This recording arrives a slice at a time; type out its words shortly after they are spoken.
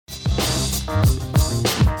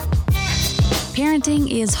Parenting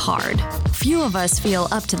is hard. Few of us feel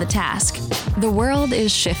up to the task. The world is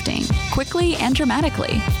shifting, quickly and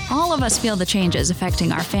dramatically. All of us feel the changes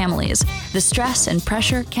affecting our families. The stress and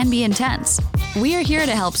pressure can be intense. We are here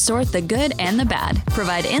to help sort the good and the bad,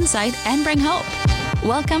 provide insight, and bring hope.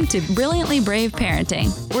 Welcome to Brilliantly Brave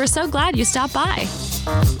Parenting. We're so glad you stopped by.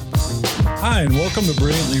 Hi, and welcome to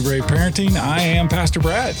Brilliantly Brave Parenting. I am Pastor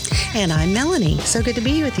Brad. And I'm Melanie. So good to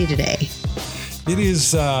be with you today. It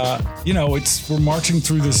is, we're marching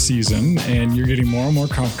through this season, and you're getting more and more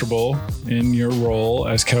comfortable in your role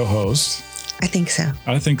as co-host. I think so.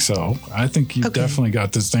 I think you've definitely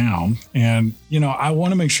got this down. And, I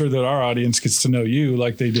want to make sure that our audience gets to know you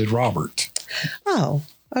like they did Robert. Oh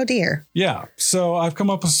dear. Yeah. So I've come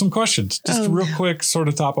up with some questions, just real quick, sort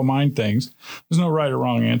of top of mind things. There's no right or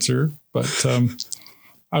wrong answer, but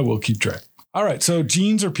I will keep track. All right. So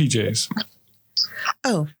jeans or PJs?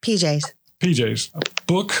 Oh, PJs. PJs.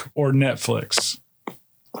 Book or Netflix?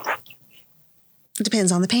 It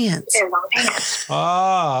depends on the pants.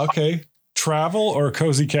 Okay. Travel or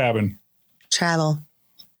cozy cabin? Travel.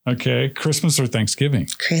 Okay. Christmas or Thanksgiving?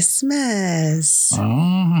 Christmas.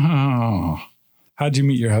 Oh. How'd you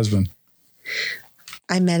meet your husband?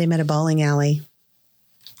 I met him at a bowling alley.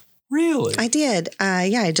 Really? I did.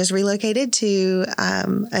 I just relocated to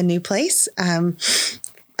a new place. My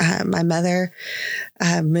mother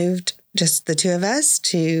moved just the two of us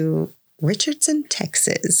to Richardson,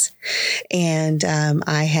 Texas. And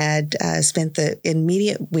I had spent the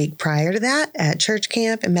immediate week prior to that at church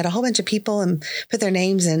camp and met a whole bunch of people and put their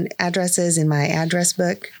names and addresses in my address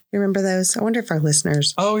book. You remember those? I wonder if our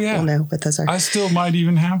listeners will know what those are. I still might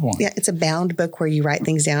even have one. Yeah, it's a bound book where you write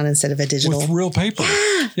things down instead of a digital. With real paper.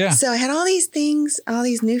 Yeah. So I had all these things, all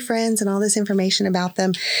these new friends and all this information about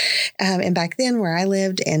them. And back then where I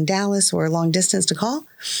lived in Dallas were long distance to call.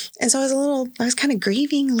 And so I was kind of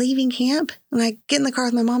grieving leaving camp. And I get in the car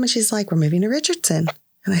with my mom and she's like, we're moving to Richardson.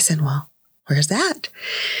 And I said, well, where's that?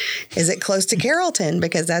 Is it close to Carrollton?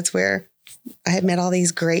 Because that's where I had met all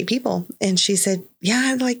these great people. And she said, yeah, I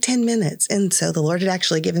had like 10 minutes. And so the Lord had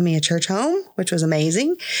actually given me a church home, which was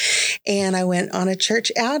amazing. And I went on a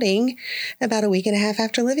church outing about a week and a half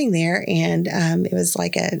after living there. And it was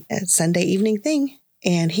like a Sunday evening thing.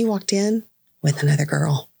 And he walked in with another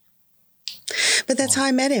girl. But that's how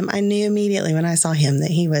I met him. I knew immediately when I saw him that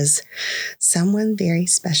he was someone very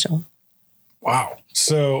special. Wow.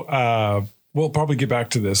 So we'll probably get back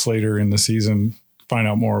to this later in the season, find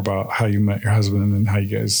out more about how you met your husband and how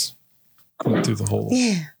you guys went through the whole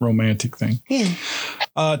romantic thing.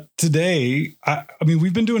 Yeah. Today,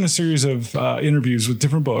 we've been doing a series of interviews with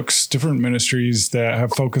different books, different ministries that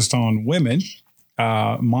have focused on women,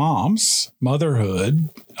 moms, motherhood,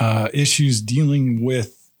 issues dealing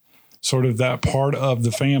with sort of that part of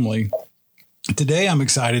the family. Today, I'm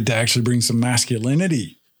excited to actually bring some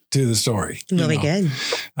masculinity to the story. Really good.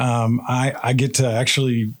 I get to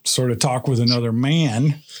actually sort of talk with another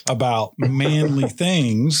man about manly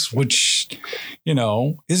things, which,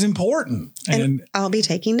 is important. And I'll be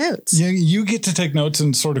taking notes. You get to take notes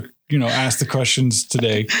and sort of, ask the questions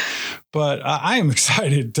today. But I am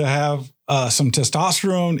excited to have some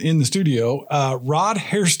testosterone in the studio. Rod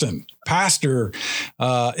Hairston, pastor,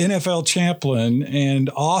 NFL chaplain, and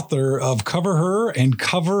author of Cover Her and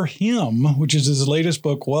Cover Him, which is his latest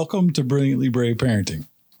book. Welcome to Brilliantly Brave Parenting.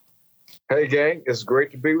 Hey, gang. It's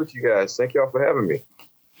great to be with you guys. Thank y'all for having me.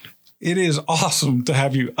 It is awesome to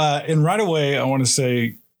have you. And right away, I want to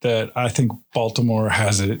say that I think Baltimore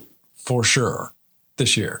has it for sure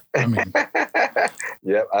this year.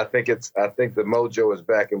 Yep, I think the mojo is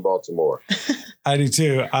back in Baltimore. I do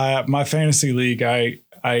too. My fantasy league,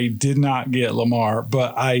 I did not get Lamar,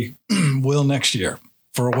 but I will next year.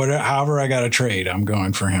 For however I got to trade, I'm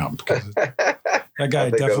going for him because that guy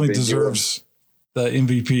definitely deserves the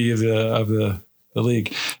MVP of the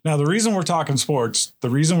league. Now, the reason we're talking sports, the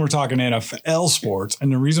reason we're talking NFL sports,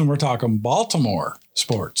 and the reason we're talking Baltimore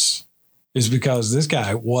sports is because this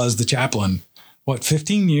guy was the chaplain.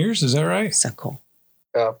 15 years? Is that right? So cool.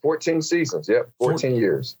 14 seasons. Yep. 14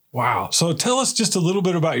 years. Wow. So tell us just a little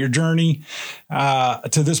bit about your journey to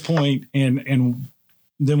this point, and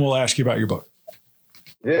then we'll ask you about your book.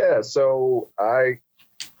 Yeah. So I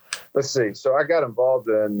got involved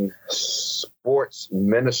in sports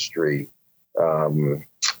ministry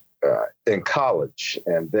in college.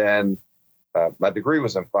 And then my degree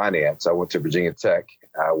was in finance. I went to Virginia Tech.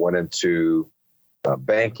 I went into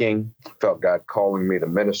banking, felt God calling me to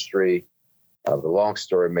ministry. The long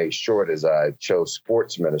story made short is I chose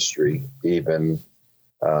sports ministry, even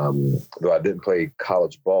though I didn't play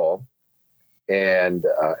college ball, and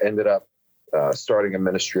ended up starting a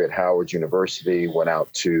ministry at Howard University, went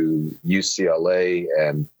out to UCLA,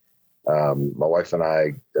 and my wife and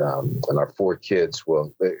I and our 4 kids,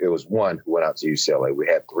 well, it was one who went out to UCLA. We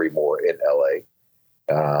had 3 more in LA.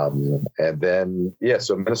 And then,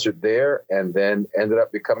 so ministered there, and then ended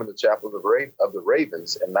up becoming the chaplain of the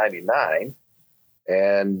Ravens in 99,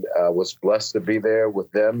 and was blessed to be there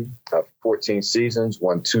with them 14 seasons,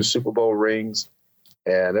 won 2 Super Bowl rings.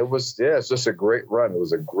 And it was, it's just a great run. It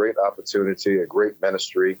was a great opportunity, a great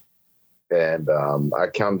ministry. And I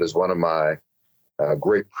count it as one of my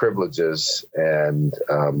great privileges and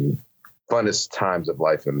funnest times of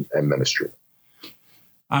life and ministry.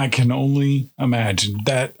 I can only imagine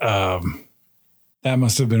that that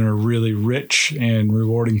must have been a really rich and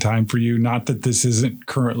rewarding time for you. Not that this isn't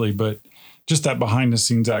currently, but just that behind the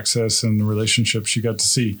scenes access and the relationships you got to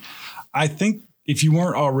see. I think if you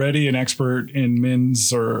weren't already an expert in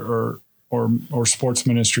men's or sports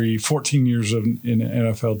ministry, 14 years in an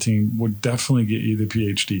NFL team would definitely get you the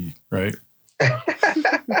PhD, right?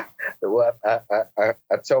 Well,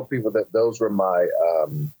 I tell people that those were my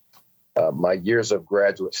my years of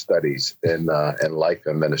graduate studies in life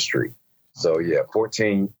and ministry. So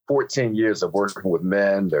 14 years of working with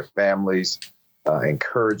men, their families,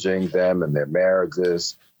 encouraging them in their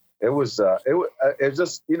marriages. It was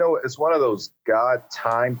just, it's one of those God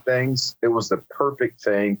time things. It was the perfect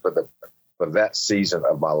thing for that season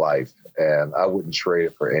of my life, and I wouldn't trade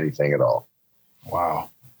it for anything at all.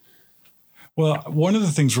 Wow. Well, one of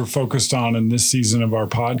the things we're focused on in this season of our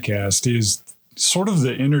podcast is sort of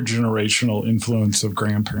the intergenerational influence of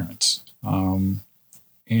grandparents,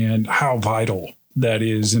 and how vital that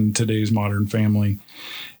is in today's modern family.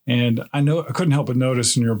 And I couldn't help but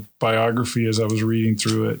notice in your biography as I was reading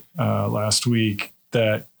through it last week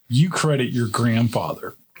that you credit your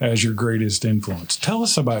grandfather as your greatest influence. Tell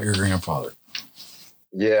us about your grandfather.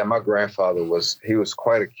 Yeah, my grandfather was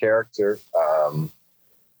quite a character,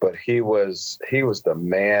 but he was the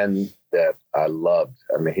man that I loved.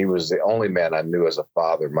 I mean, he was the only man I knew as a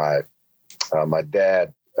father. My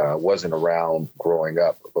dad wasn't around growing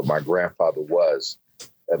up, but my grandfather was,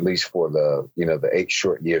 at least for the 8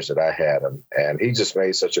 short years that I had him. And he just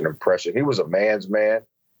made such an impression. He was a man's man.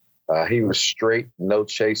 He was straight, no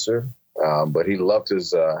chaser, but he loved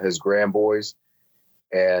his grandboys.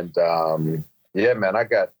 And man, I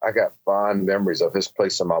got fond memories of his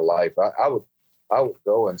place in my life. I would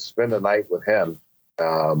go and spend the night with him,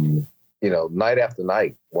 night after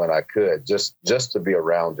night when I could, just to be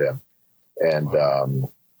around him. And I'm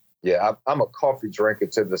a coffee drinker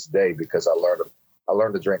to this day because I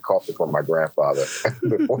learned to drink coffee from my grandfather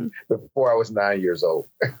before I was 9 years old.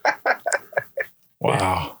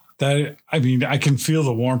 Wow. I can feel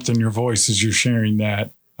the warmth in your voice as you're sharing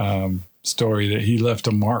that story that he left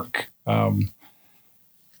a mark.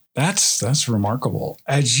 That's remarkable.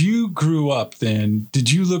 As you grew up then,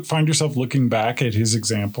 did you find yourself looking back at his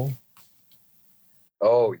example?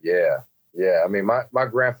 Oh, yeah. Yeah. I mean, my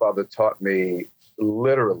grandfather taught me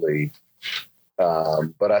literally,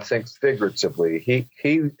 but I think figuratively,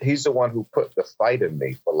 he's the one who put the fight in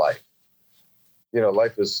me for life.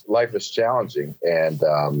 Life is challenging. And,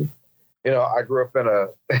 I grew up in a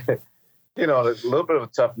little bit of a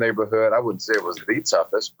tough neighborhood. I wouldn't say it was the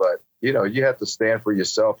toughest, but, you have to stand for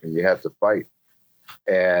yourself and you have to fight.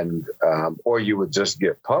 And, or you would just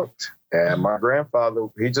get punked. And my grandfather,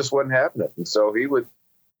 he just wasn't having it. And so he would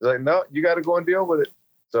like, no, you got to go and deal with it.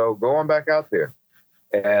 So go on back out there.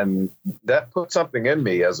 And that put something in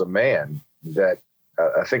me as a man that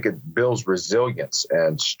I think it builds resilience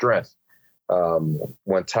and strength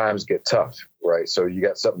when times get tough, right? So you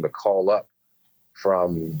got something to call up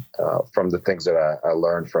from the things that I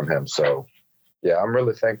learned from him. So, yeah, I'm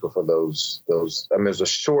really thankful for those. I mean, it's a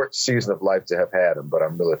short season of life to have had him, but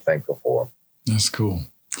I'm really thankful for him. That's cool.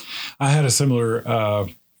 I had a similar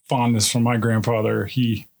fondness from my grandfather.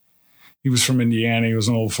 He was from Indiana. He was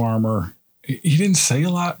an old farmer. He didn't say a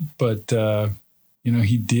lot, but,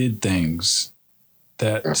 he did things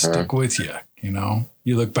that stuck with you,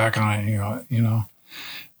 You look back on it,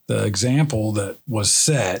 the example that was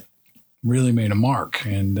set really made a mark.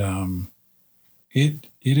 And it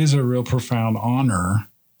is a real profound honor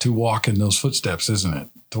to walk in those footsteps, isn't it?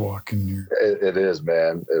 To walk in your... It is,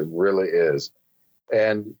 man. It really is.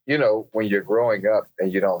 And, when you're growing up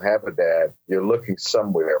and you don't have a dad, you're looking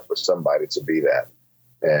somewhere for somebody to be that.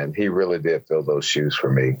 And he really did fill those shoes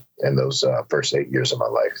for me in those first 8 years of my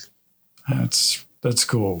life. That's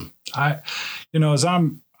cool. As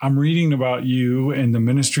I'm reading about you and the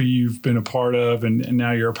ministry you've been a part of, and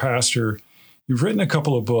now you're a pastor, you've written a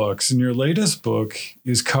couple of books, and your latest book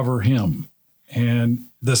is Cover Him. And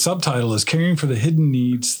the subtitle is Caring for the Hidden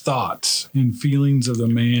Needs, Thoughts, and Feelings of the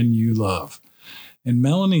Man You Love. And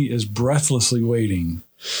Melanie is breathlessly waiting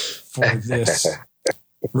for this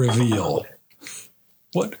reveal.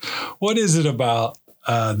 What is it about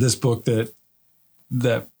this book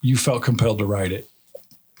that you felt compelled to write it?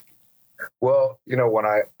 Well, when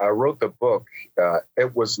I wrote the book,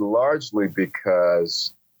 it was largely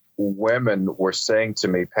because women were saying to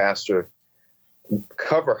me, Pastor,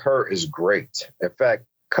 Cover Her is great. In fact,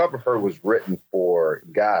 Cover Her was written for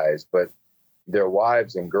guys, but their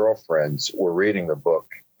wives and girlfriends were reading the book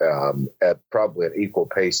at probably an equal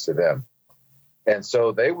pace to them. And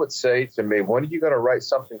so they would say to me, when are you going to write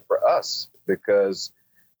something for us? Because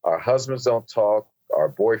our husbands don't talk. Our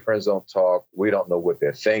boyfriends don't talk. We don't know what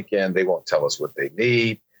they're thinking. They won't tell us what they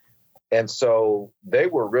need. And so they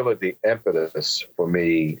were really the impetus for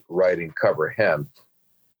me writing Cover Him.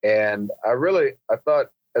 And I thought,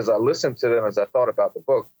 as I listened to them, as I thought about the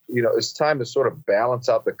book, it's time to sort of balance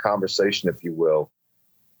out the conversation, if you will,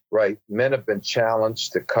 right? Men have been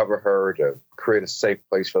challenged to cover her, to create a safe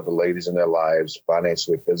place for the ladies in their lives,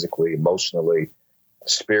 financially, physically, emotionally,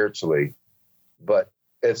 spiritually. But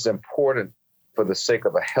it's important, for the sake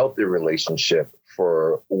of a healthy relationship,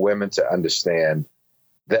 for women to understand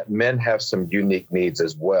that men have some unique needs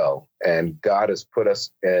as well. And God has put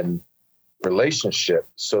us in relationship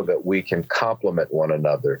so that we can complement one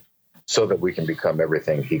another, so that we can become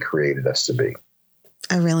everything He created us to be.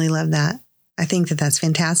 I really love that. I think that that's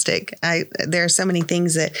fantastic. There are so many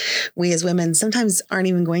things that we as women sometimes aren't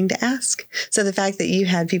even going to ask. So the fact that you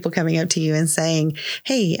had people coming up to you and saying,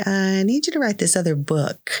 hey, I need you to write this other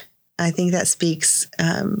book, I think that speaks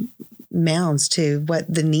mounds to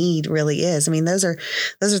what the need really is. I mean, those are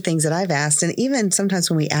things that I've asked. And even sometimes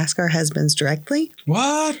when we ask our husbands directly,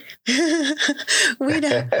 what? we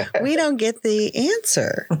don't get the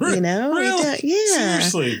answer, Really? We don't, yeah.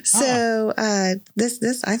 Seriously. So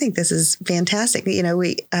this I think this is fantastic. I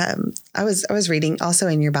was reading also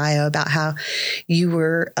in your bio about how you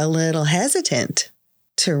were a little hesitant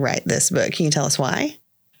to write this book. Can you tell us why?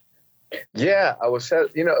 Yeah, I was,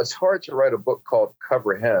 it's hard to write a book called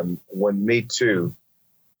Cover Him when Me Too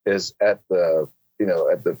is at the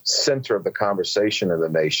center of the conversation in the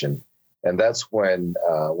nation. And that's when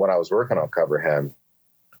I was working on Cover Him,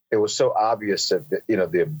 it was so obvious that,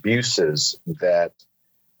 the abuses that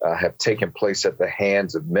have taken place at the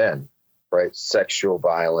hands of men, right? Sexual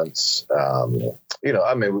violence, all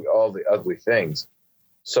the ugly things.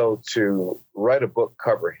 So to write a book,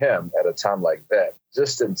 Cover Him, at a time like that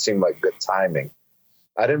just didn't seem like good timing.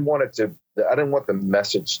 I didn't want the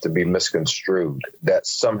message to be misconstrued that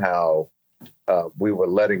somehow we were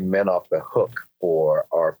letting men off the hook for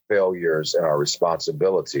our failures and our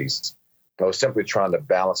responsibilities. I was simply trying to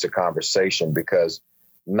balance the conversation, because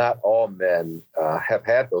not all men have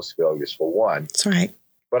had those failures, for one. That's right.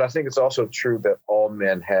 But I think it's also true that all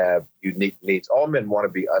men have unique needs. All men want to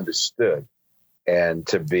be understood. And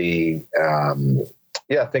to be,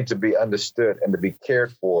 to be understood and to be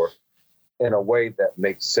cared for in a way that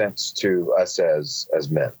makes sense to us as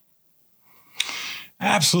men.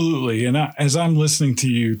 Absolutely. And as I'm listening to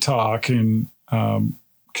you talk and kind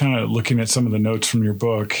of looking at some of the notes from your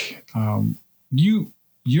book,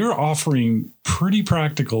 you're offering pretty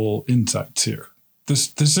practical insights here.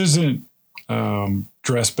 This isn't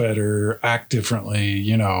dress better, act differently,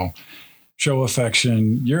 show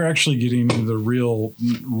affection. You're actually getting into the real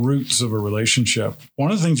roots of a relationship. One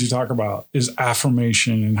of the things you talk about is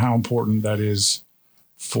affirmation and how important that is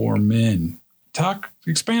for men.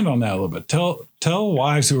 Expand on that a little bit. Tell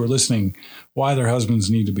wives who are listening why their husbands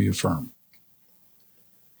need to be affirmed.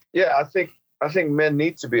 Yeah, I think men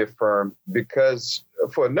need to be affirmed because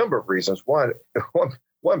for a number of reasons. One,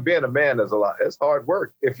 being a man is it's hard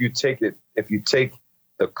work. If you take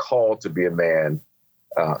the call to be a man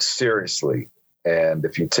seriously, and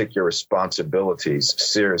if you take your responsibilities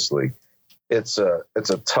seriously, it's a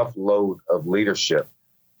tough load of leadership.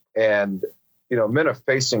 And men are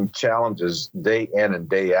facing challenges day in and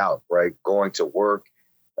day out, right? Going to work,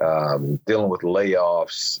 dealing with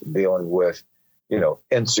layoffs, dealing with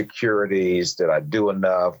insecurities. Did I do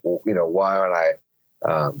enough? Why aren't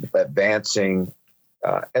I advancing?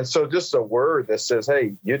 And so just a word that says,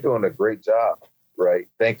 hey, you're doing a great job, right?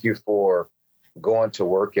 Thank you for going to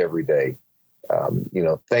work every day.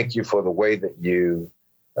 Thank you for the way that you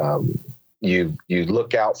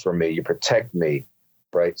look out for me, you protect me,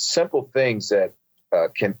 right? Simple things that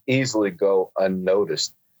can easily go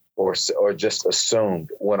unnoticed or just assumed.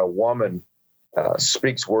 When a woman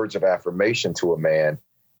speaks words of affirmation to a man,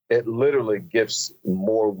 it literally gives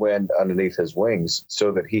more wind underneath his wings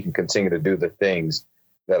so that he can continue to do the things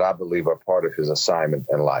that I believe are part of his assignment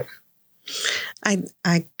in life.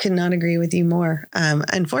 I could not agree with you more.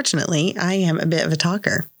 Unfortunately, I am a bit of a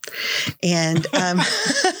talker, and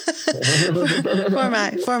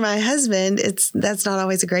for my husband, that's not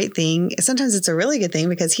always a great thing. Sometimes it's a really good thing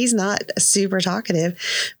because he's not super talkative.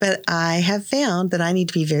 But I have found that I need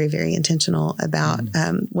to be very, very intentional about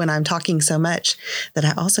when I'm talking so much that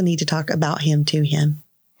I also need to talk about him to him.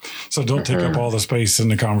 So don't take up all the space in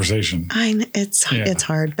the conversation. It's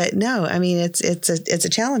hard, but no, I mean, it's a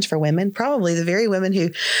challenge for women. Probably the very women who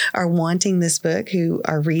are wanting this book, who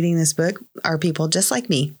are reading this book, are people just like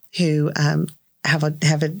me who have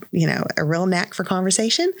a real knack for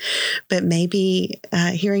conversation. But maybe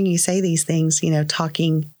hearing you say these things,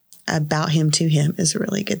 talking about him to him is a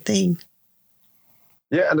really good thing.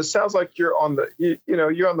 Yeah, and it sounds like you're on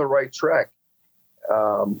the right track.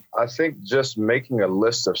 I think just making a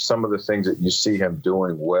list of some of the things that you see him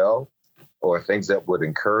doing well or things that would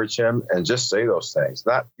encourage him, and just say those things.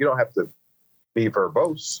 You don't have to be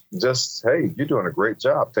verbose. Just, hey, you're doing a great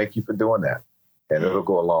job. Thank you for doing that. And it'll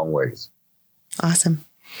go a long ways. Awesome.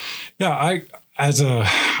 Yeah,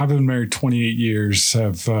 I've been married 28 years,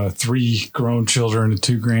 have 3 grown children and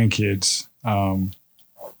 2 grandkids.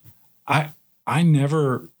 I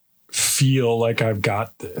never feel like I've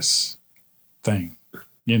got this thing,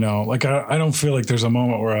 like I don't feel like there's a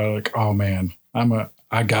moment where I like, oh man,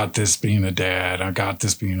 I got this being a dad. I got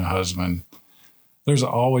this being a husband. There's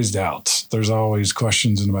always doubts. There's always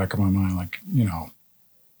questions in the back of my mind. Like,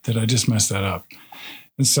 did I just mess that up?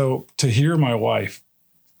 And so to hear my wife,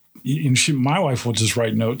 and my wife will just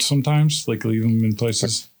write notes sometimes, like leave them in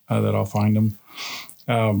places that I'll find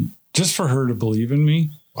them. Just for her to believe in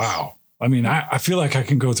me. Wow. I mean, I feel like I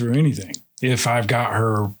can go through anything if I've got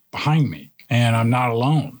her behind me. And I'm not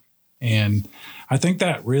alone. And I think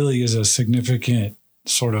that really is a significant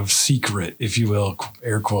sort of secret, if you will,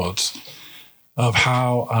 air quotes, of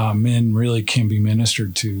how men really can be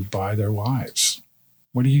ministered to by their wives.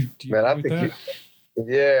 What do you Man, I think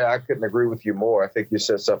I couldn't agree with you more. I think you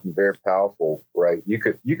said something very powerful, right? You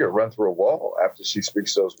could run through a wall after she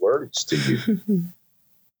speaks those words to you.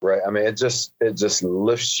 Right. I mean, it just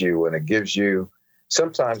lifts you, and it gives you.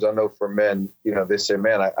 Sometimes I know for men, they say,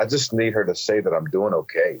 man, I just need her to say that I'm doing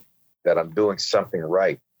okay, that I'm doing something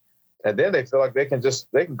right. And then they feel like they can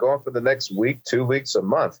go on for the next week, 2 weeks, a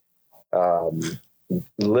month,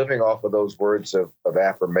 living off of those words of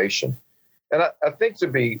affirmation. And I think to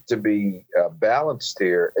be balanced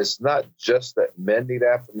here, it's not just that men need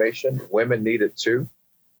affirmation, women need it too.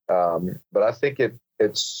 But I think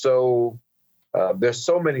it's so, there's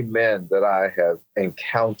so many men that I have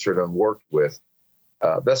encountered and worked with.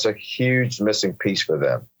 That's a huge missing piece for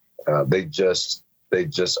them. They just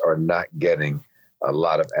are not getting a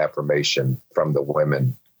lot of affirmation from the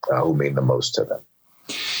women who mean the most to them.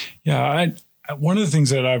 Yeah, one of the things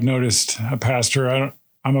that I've noticed, Pastor,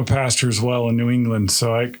 I'm a pastor as well in New England,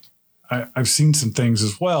 so I've seen some things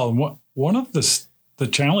as well. And one of the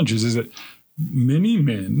challenges is that many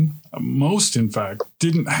men, most in fact,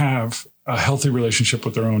 didn't have a healthy relationship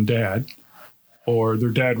with their own dad, or their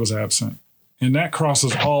dad was absent. And that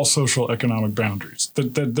crosses all social economic boundaries.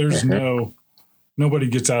 That there's nobody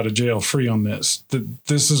gets out of jail free on this. That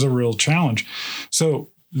this is a real challenge. So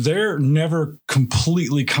they're never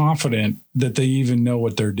completely confident that they even know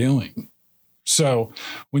what they're doing. So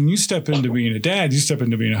when you step into being a dad, you step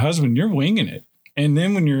into being a husband, you're winging it. And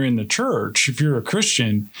then when you're in the church, if you're a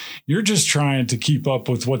Christian, you're just trying to keep up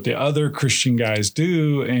with what the other Christian guys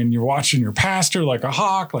do. And you're watching your pastor like a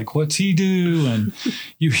hawk, like, what's he do? And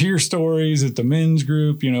you hear stories at the men's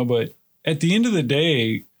group, but at the end of the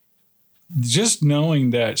day, just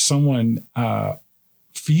knowing that someone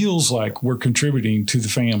feels like we're contributing to the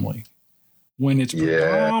family when it's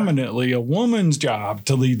predominantly a woman's job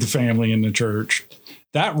to lead the family in the church,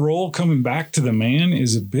 that role coming back to the man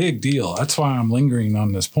is a big deal. That's why I'm lingering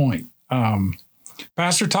on this point.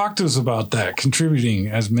 Pastor, talk to us about that, contributing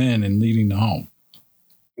as men and leading the home.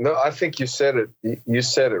 No, I think you said it. You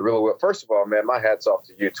said it really well. First of all, man, my hat's off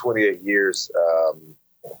to you. 28 years.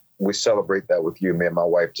 We celebrate that with you. Me and my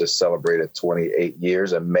wife just celebrated 28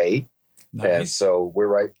 years in May. Nice. And so we're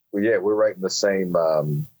right. We're right in the same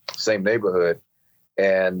neighborhood.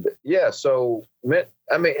 And so men,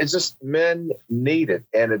 it's just men need it.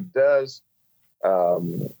 And it does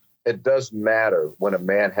matter when a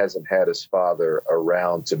man hasn't had his father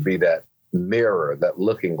around to be that mirror, that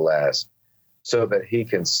looking glass, so that he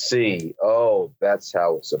can see, oh, that's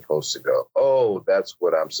how it's supposed to go. Oh, that's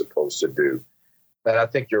what I'm supposed to do. And I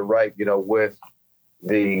think you're right, with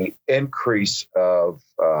the increase of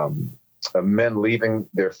men leaving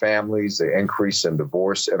their families, the increase in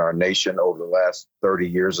divorce in our nation over the last 30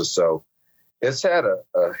 years or so, it's had a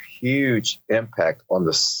huge impact on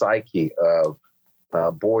the psyche of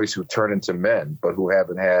boys who turn into men, but who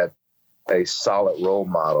haven't had a solid role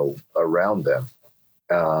model around them.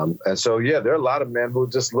 And so, yeah, there are a lot of men who are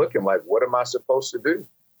just looking like, what am I supposed to do?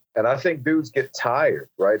 And I think dudes get tired,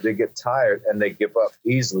 right? They get tired and they give up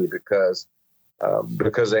easily because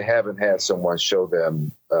they haven't had someone show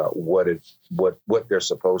them what they're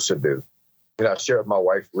supposed to do. You know, I shared with my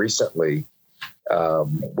wife recently.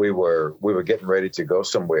 We were getting ready to go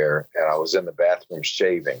somewhere, and I was in the bathroom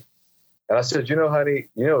shaving, and I said, honey,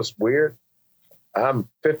 it's weird. I'm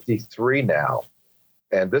 53 now,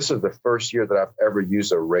 and this is the first year that I've ever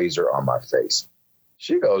used a razor on my face.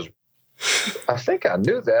 She goes, I think I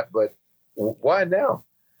knew that, but why now?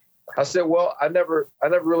 I said, well, I never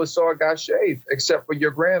really saw a guy shave except for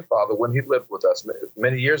your grandfather when he lived with us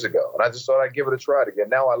many years ago. And I just thought I'd give it a try again.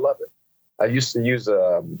 Now I love it. I used to use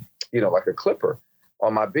like a clipper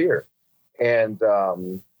on my beard. And,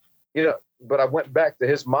 but I went back to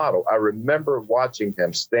his model. I remember watching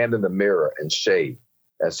him stand in the mirror and shave.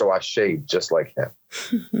 And so I shaved just like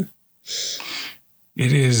him.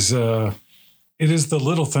 It is the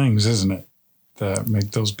little things, isn't it, that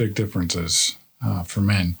make those big differences for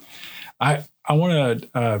men. I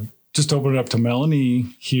want to just open it up to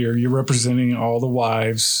Melanie here. You're representing all the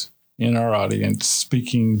wives in our audience,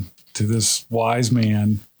 speaking to this wise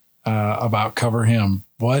man about Cover Him.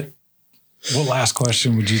 What last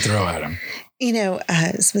question would you throw at him?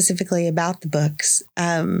 Specifically about the books,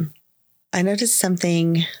 I noticed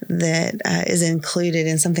something that is included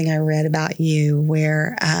in something I read about you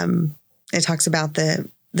where it talks about the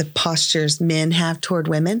postures men have toward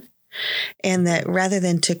women, and that rather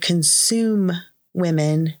than to consume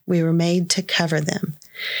women, we were made to cover them.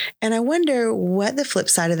 And I wonder what the flip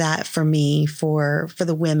side of that for me, for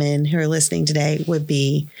the women who are listening today would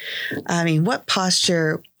be. I mean, what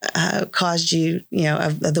posture caused you,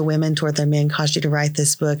 of the women toward their men caused you to write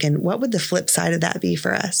this book? And what would the flip side of that be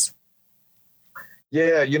for us?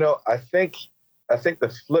 Yeah, I think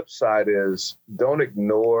the flip side is don't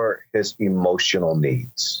ignore his emotional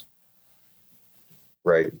needs,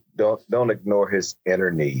 right? Don't ignore his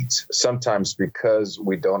inner needs. Sometimes because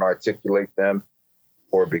we don't articulate them,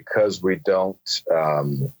 or because we don't,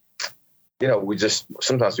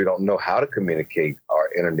 sometimes we don't know how to communicate our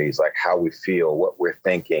inner needs, like how we feel, what we're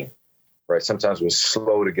thinking, right? Sometimes we're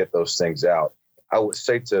slow to get those things out. I would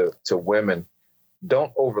say to women,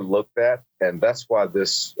 don't overlook that. And that's why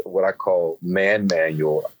this, what I call man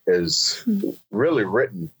manual, is really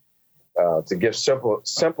written to give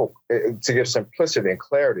to give simplicity and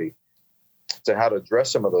clarity to how to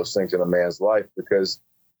address some of those things in a man's life. Because,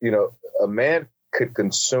 a man could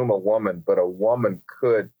consume a woman, but a woman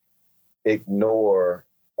could ignore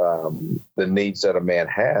the needs that a man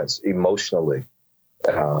has emotionally.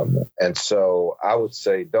 And so I would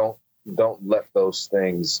say, don't let those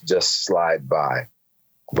things just slide by,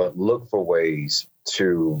 but look for ways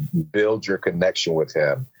to build your connection with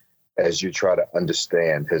him as you try to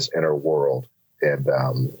understand his inner world. And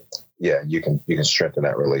you can strengthen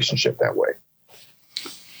that relationship that way.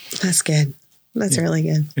 That's good. That's really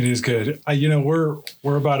good. It is good. We're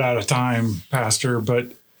about out of time, Pastor,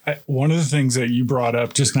 but one of the things that you brought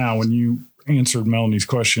up just now when you answered Melanie's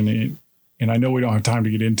question, and I know we don't have time to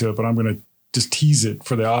get into it, but I'm going to just tease it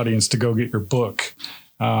for the audience to go get your book.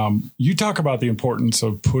 You talk about the importance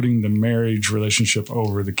of putting the marriage relationship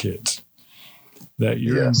over the kids, that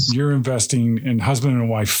you're investing in husband and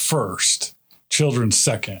wife first, children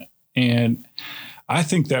second. And I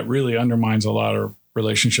think that really undermines a lot of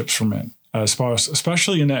relationships for men,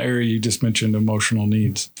 especially in that area you just mentioned, emotional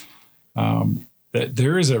needs. That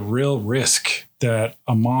there is a real risk that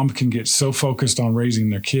a mom can get so focused on raising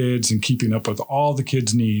their kids and keeping up with all the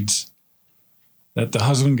kids' needs that the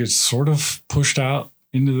husband gets sort of pushed out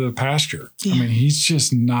into the pasture. Yeah. I mean, he's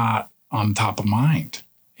just not on top of mind.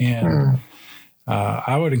 And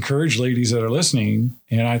I would encourage ladies that are listening,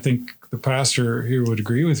 and I think the pastor here would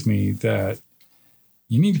agree with me, that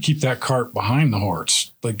you need to keep that cart behind the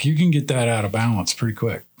horse. Like, you can get that out of balance pretty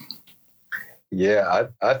quick. Yeah,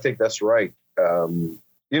 I think that's right.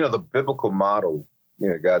 The biblical model,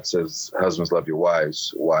 God says, husbands, love your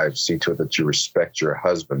wives. Wives, see to it that you respect your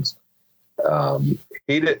husbands.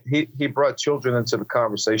 He brought children into the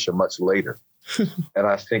conversation much later. And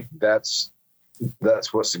I think that's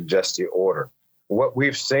what suggests the order. What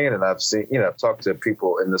we've seen, and I've talked to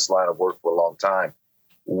people in this line of work for a long time,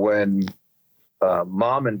 when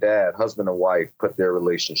mom and dad, husband and wife, put their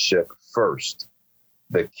relationship first,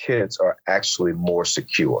 the kids are actually more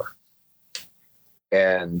secure.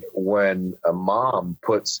 And when a mom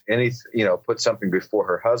puts something before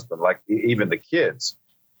her husband, like even the kids,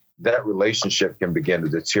 that relationship can begin to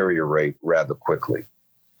deteriorate rather quickly.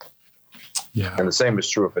 Yeah. And the same is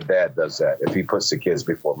true if a dad does that. If he puts the kids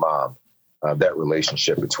before mom, that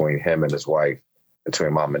relationship between him and his wife,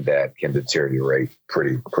 between mom and dad, can deteriorate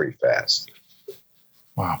pretty fast.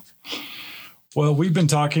 Wow. Well, we've been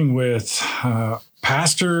talking with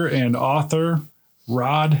pastor and author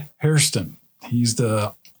Rod Hairston. He's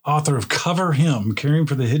the author of Cover Him, Caring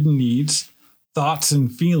for the Hidden Needs, Thoughts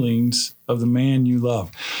and Feelings of the Man You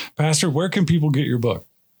Love. Pastor, where can people get your book?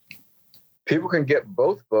 People can get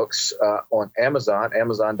both books on Amazon,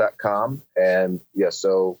 Amazon.com. And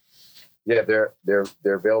they're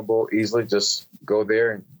available easily. Just go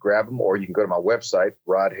there and grab them, or you can go to my website,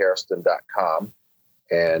 rodhairston.com.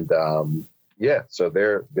 And so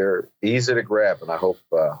they're easy to grab, and I hope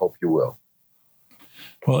you will.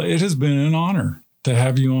 Well, it has been an honor to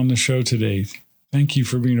have you on the show today. Thank you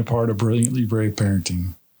for being a part of Brilliantly Brave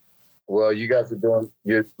Parenting. Well, you guys are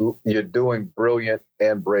you're doing brilliant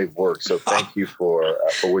and brave work. So thank you for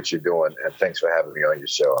what you're doing, and thanks for having me on your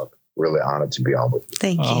show. I'm really honored to be on with you.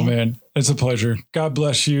 Thank you. Oh man, it's a pleasure. God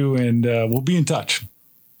bless you, and we'll be in touch.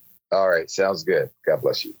 All right, sounds good. God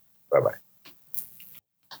bless you. Bye-bye.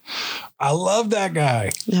 I love that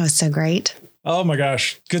guy. That was so great. Oh my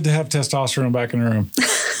gosh, good to have testosterone back in the room.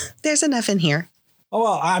 There's enough in here. Oh,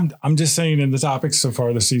 well, I'm just saying in the topics so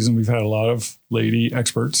far this season, we've had a lot of lady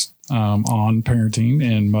experts on parenting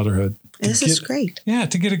and motherhood. This is great. Yeah,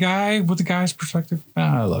 to get a guy with a guy's perspective.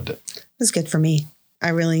 I loved it. It was good for me. I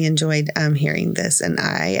really enjoyed hearing this. And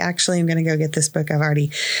I actually am going to go get this book. I've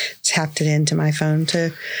already tapped it into my phone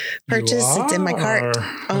to purchase. It's in my cart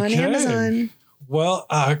on Amazon. Well,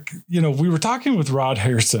 we were talking with Rod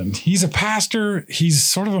Hairston. He's a pastor. He's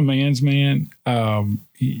sort of a man's man.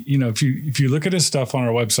 If you look at his stuff on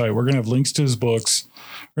our website, we're going to have links to his books.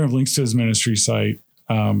 We're going to have links to his ministry site.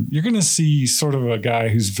 You're going to see sort of a guy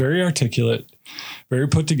who's very articulate, very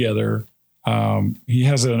put together. He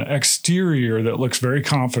has an exterior that looks very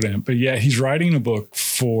confident, but yet he's writing a book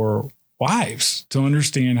for wives to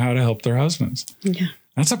understand how to help their husbands. Yeah.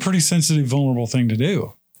 That's a pretty sensitive, vulnerable thing to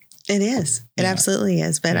do. It is. It absolutely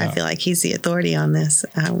is. But I feel like he's the authority on this.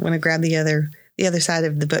 I want to grab the other side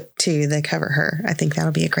of the book too, the Cover Her. I think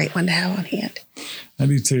that'll be a great one to have on hand. I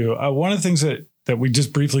do too. One of the things that we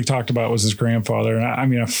just briefly talked about was his grandfather.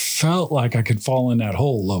 And I felt like I could fall in that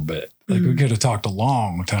hole a little bit. Like we could have talked a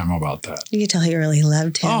long time about that. You could tell he really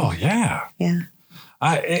loved him. Oh yeah. Yeah.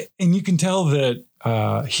 And you can tell that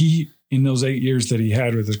he, in those 8 years that he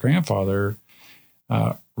had with his grandfather,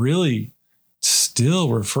 really still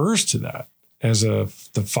refers to that as the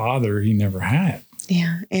father he never had.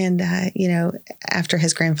 Yeah. And, after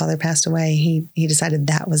his grandfather passed away, he decided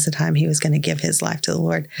that was the time he was going to give his life to the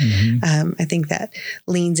Lord. Mm-hmm. I think that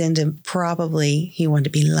leans into probably he wanted to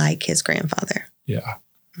be like his grandfather. Yeah.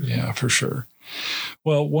 Yeah, for sure.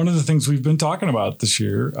 Well, one of the things we've been talking about this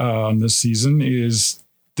year on this season is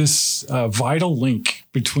this vital link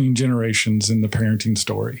between generations in the parenting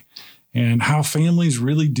story and how families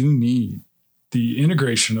really do need the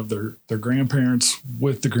integration of their grandparents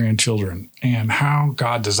with the grandchildren and how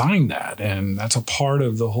God designed that. And that's a part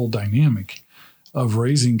of the whole dynamic of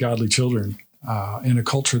raising godly children in a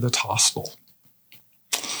culture that's hostile.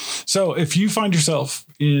 So if you find yourself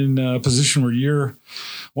in a position where you're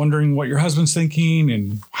wondering what your husband's thinking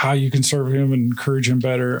and how you can serve him and encourage him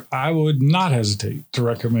better, I would not hesitate to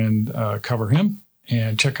recommend Cover Him,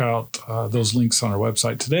 and check out those links on our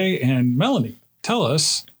website today. And Melanie, tell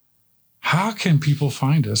us, how can people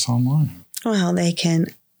find us online? Well, they can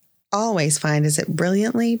always find us at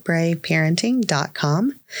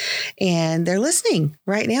brilliantlybraveparenting.com. And they're listening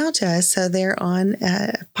right now to us. So they're on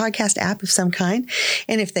a podcast app of some kind.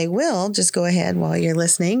 And if they will, just go ahead while you're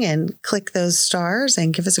listening and click those stars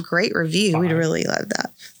and give us a great review. 5. We'd really love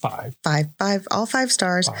that. 5. All 5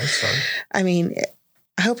 stars. 5 stars. I mean,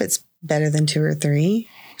 I hope it's better than 2 or 3.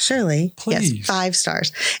 Surely. Please. Yes, 5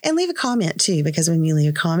 stars. And leave a comment too, because when you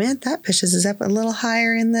leave a comment, that pushes us up a little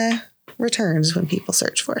higher in the returns when people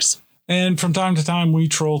search for us. And from time to time, we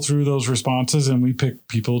troll through those responses and we pick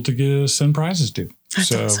people to send prizes to.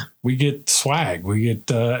 That's awesome. We get swag. We get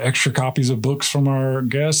extra copies of books from our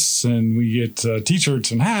guests, and we get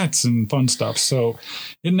T-shirts and hats and fun stuff. So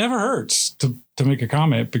it never hurts to make a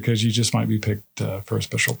comment, because you just might be picked for a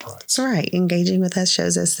special prize. That's right. Engaging with us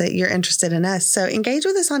shows us that you're interested in us. So engage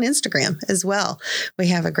with us on Instagram as well. We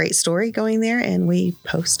have a great story going there, and we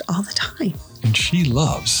post all the time. And she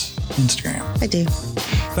loves Instagram. I do.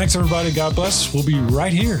 Thanks, everybody. God bless. We'll be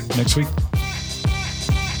right here next week.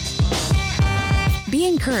 Be Be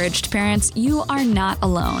encouraged, parents, you are not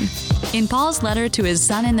alone. In Paul's letter to his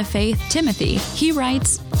son in the faith, Timothy, he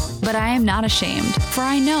writes, "But I am not ashamed, for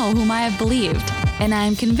I know whom I have believed, and I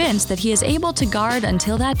am convinced that he is able to guard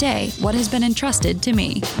until that day what has been entrusted to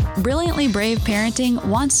me." Brilliantly Brave Parenting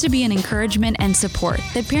wants to be an encouragement and support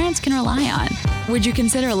that parents can rely on. Would you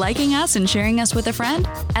consider liking us and sharing us with a friend?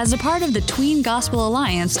 As a part of the Tween Gospel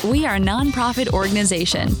Alliance, we are a nonprofit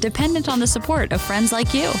organization dependent on the support of friends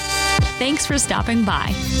like you. Thanks for stopping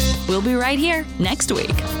by. We'll be right here next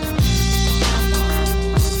week.